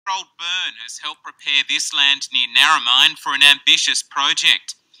controlled burn has helped prepare this land near Narromine for an ambitious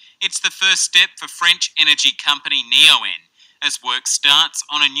project. It's the first step for French energy company Neoen, as work starts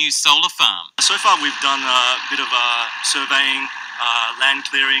on a new solar farm. So far we've done a bit of surveying, land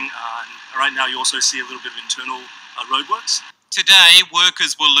clearing, and right now you also see a little bit of internal roadworks. Today,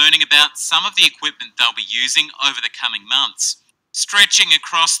 workers were learning about some of the equipment they'll be using over the coming months. Stretching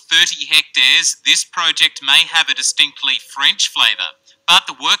across 30 hectares, this project may have a distinctly French flavour, but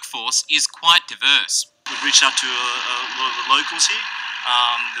the workforce is quite diverse. We've reached out to a lot of the locals here.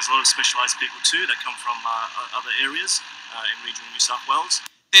 There's a lot of specialised people too that come from other areas in regional New South Wales.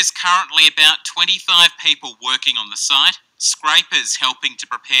 There's currently about 25 people working on the site, scrapers helping to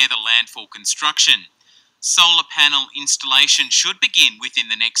prepare the land for construction. Solar panel installation should begin within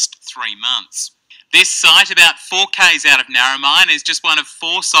the next 3 months. This site, about 4 k's out of Narromine, is just one of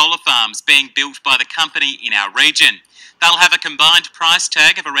 4 solar farms being built by the company in our region. They'll have a combined price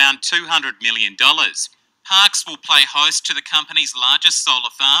tag of around $200 million. Parkes will play host to the company's largest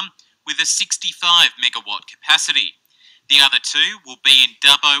solar farm with a 65 megawatt capacity. The other 2 will be in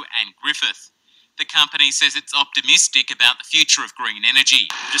Dubbo and Griffith. The company says it's optimistic about the future of green energy.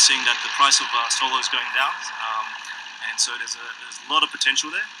 We're just seeing that the price of solar is going down, and so there's a lot of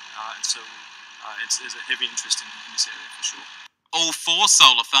potential there, and so there's a heavy interest in this area for sure. All 4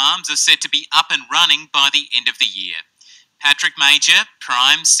 solar farms are set to be up and running by the end of the year. Patrick Major,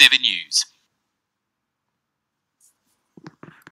 Prime 7 News.